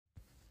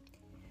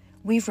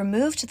We've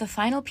removed the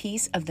final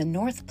piece of the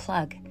North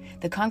Plug,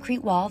 the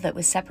concrete wall that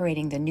was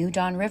separating the new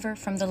Don River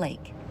from the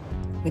lake.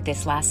 With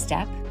this last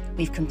step,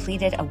 we've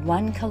completed a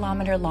 1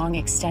 kilometer-long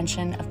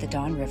extension of the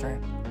Don River,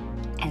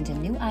 and a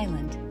new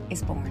island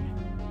is born.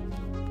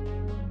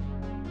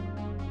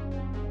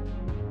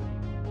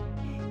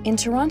 In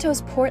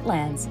Toronto's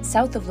Portlands,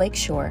 south of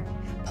Lakeshore,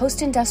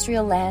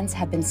 post-industrial lands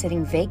have been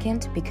sitting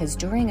vacant because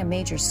during a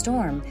major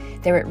storm,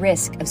 they're at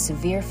risk of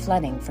severe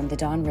flooding from the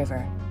Don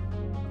River.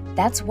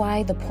 That's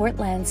why the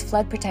Portlands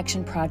Flood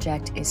Protection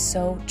Project is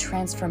so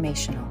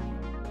transformational.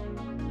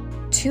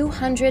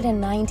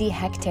 290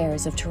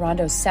 hectares of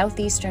Toronto's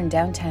southeastern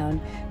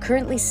downtown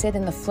currently sit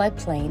in the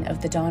floodplain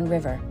of the Don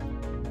River.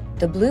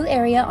 The blue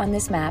area on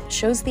this map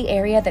shows the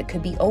area that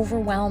could be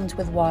overwhelmed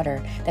with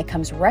water that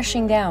comes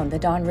rushing down the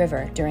Don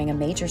River during a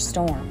major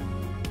storm.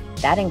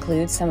 That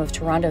includes some of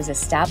Toronto's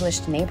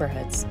established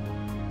neighborhoods.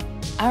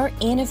 Our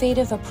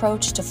innovative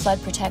approach to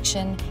flood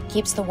protection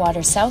keeps the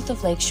water south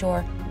of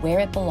Lakeshore where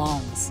it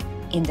belongs,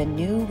 in the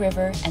new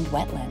river and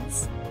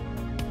wetlands.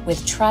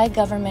 With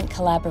tri-government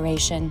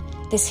collaboration,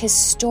 this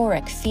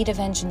historic feat of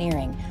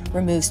engineering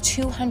removes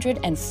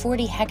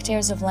 240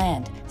 hectares of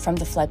land from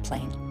the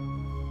floodplain.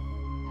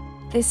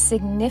 This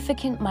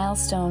significant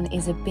milestone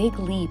is a big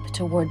leap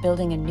toward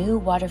building a new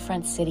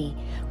waterfront city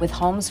with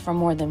homes for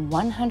more than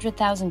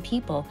 100,000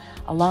 people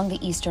along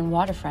the eastern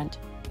waterfront,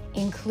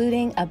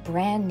 including a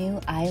brand new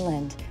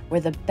island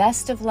where the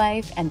best of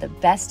life and the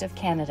best of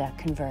Canada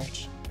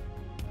converge.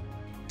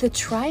 The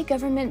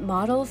tri-government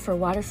model for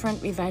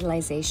waterfront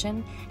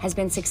revitalization has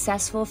been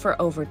successful for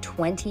over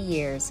 20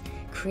 years,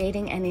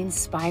 creating an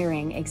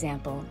inspiring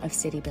example of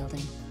city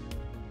building.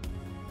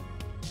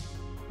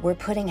 We're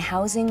putting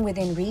housing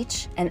within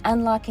reach and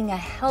unlocking a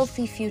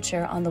healthy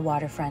future on the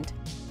waterfront,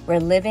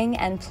 where living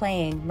and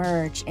playing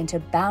merge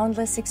into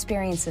boundless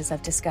experiences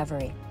of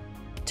discovery.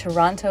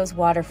 Toronto's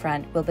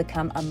waterfront will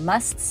become a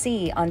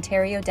must-see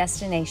Ontario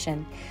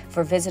destination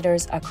for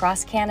visitors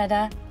across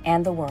Canada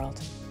and the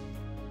world.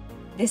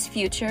 This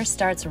future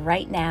starts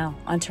right now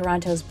on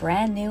Toronto's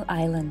brand new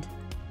island.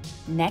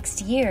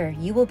 Next year,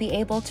 you will be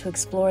able to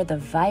explore the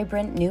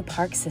vibrant new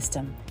park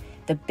system,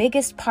 the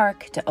biggest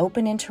park to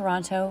open in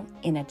Toronto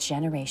in a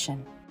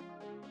generation.